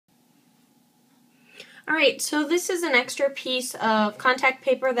Alright, so this is an extra piece of contact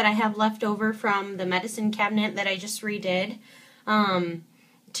paper that I have left over from the medicine cabinet that I just redid.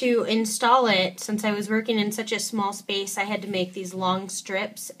 To install it, since I was working in such a small space, I had to make these long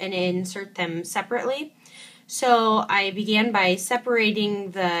strips and insert them separately. So I began by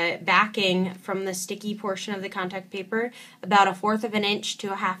separating the backing from the sticky portion of the contact paper about 1/4 of an inch to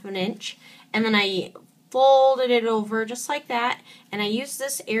 1/2 an inch, and then I folded it over just like that, and I used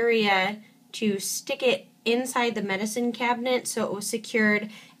this area to stick it inside the medicine cabinet so it was secured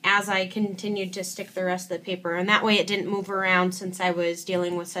as I continued to stick the rest of the paper, and that way it didn't move around. Since I was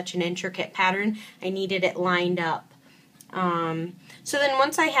dealing with such an intricate pattern, I needed it lined up. So then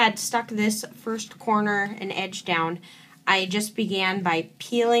once I had stuck this first corner and edge down, I just began by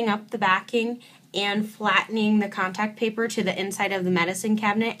peeling up the backing and flattening the contact paper to the inside of the medicine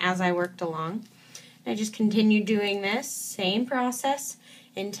cabinet as I worked along. I just continued doing this same process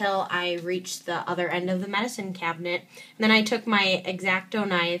until I reached the other end of the medicine cabinet. And then I took my X-Acto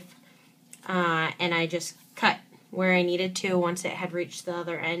knife and I just cut where I needed to once it had reached the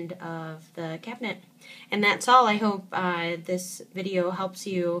other end of the cabinet. And that's all. I hope this video helps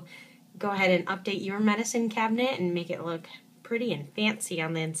you go ahead and update your medicine cabinet and make it look pretty and fancy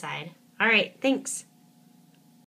on the inside. Alright, thanks.